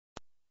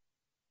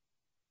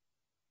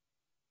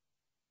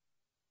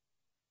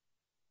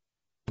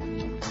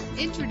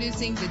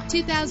Introducing the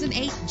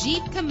 2008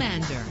 Jeep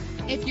Commander.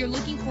 If you're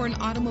looking for an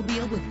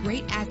automobile with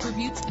great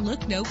attributes,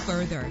 look no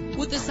further.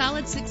 With a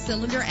solid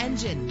 6-cylinder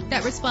engine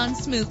that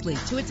responds smoothly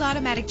to its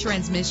automatic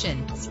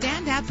transmission,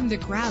 stand out from the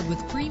crowd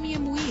with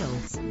premium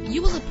wheels.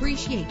 You will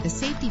appreciate the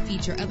safety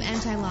feature of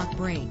anti-lock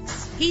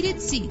brakes.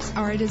 Heated seats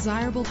are a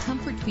desirable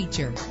comfort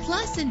feature.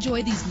 Plus,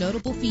 enjoy these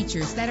notable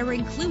features that are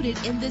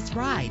included in this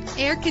ride: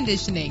 air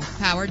conditioning,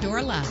 power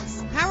door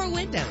locks, power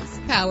windows,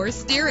 power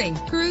steering,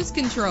 cruise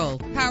control,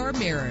 power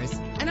mirrors,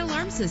 an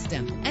alarm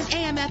system, an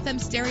AM/FM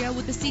stereo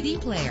with a CD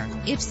player.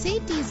 If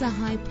safety is a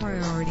high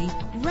priority,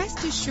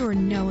 rest assured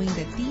knowing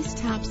that these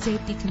top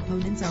safety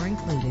components are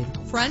included: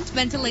 front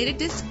ventilated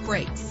disc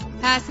brakes,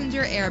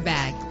 passenger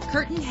airbag,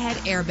 curtain head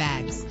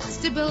airbags,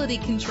 stability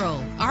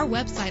control. Our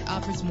website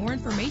offers more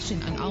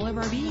information on all of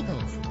our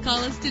vehicles. Call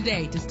us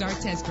today to start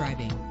test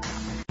driving.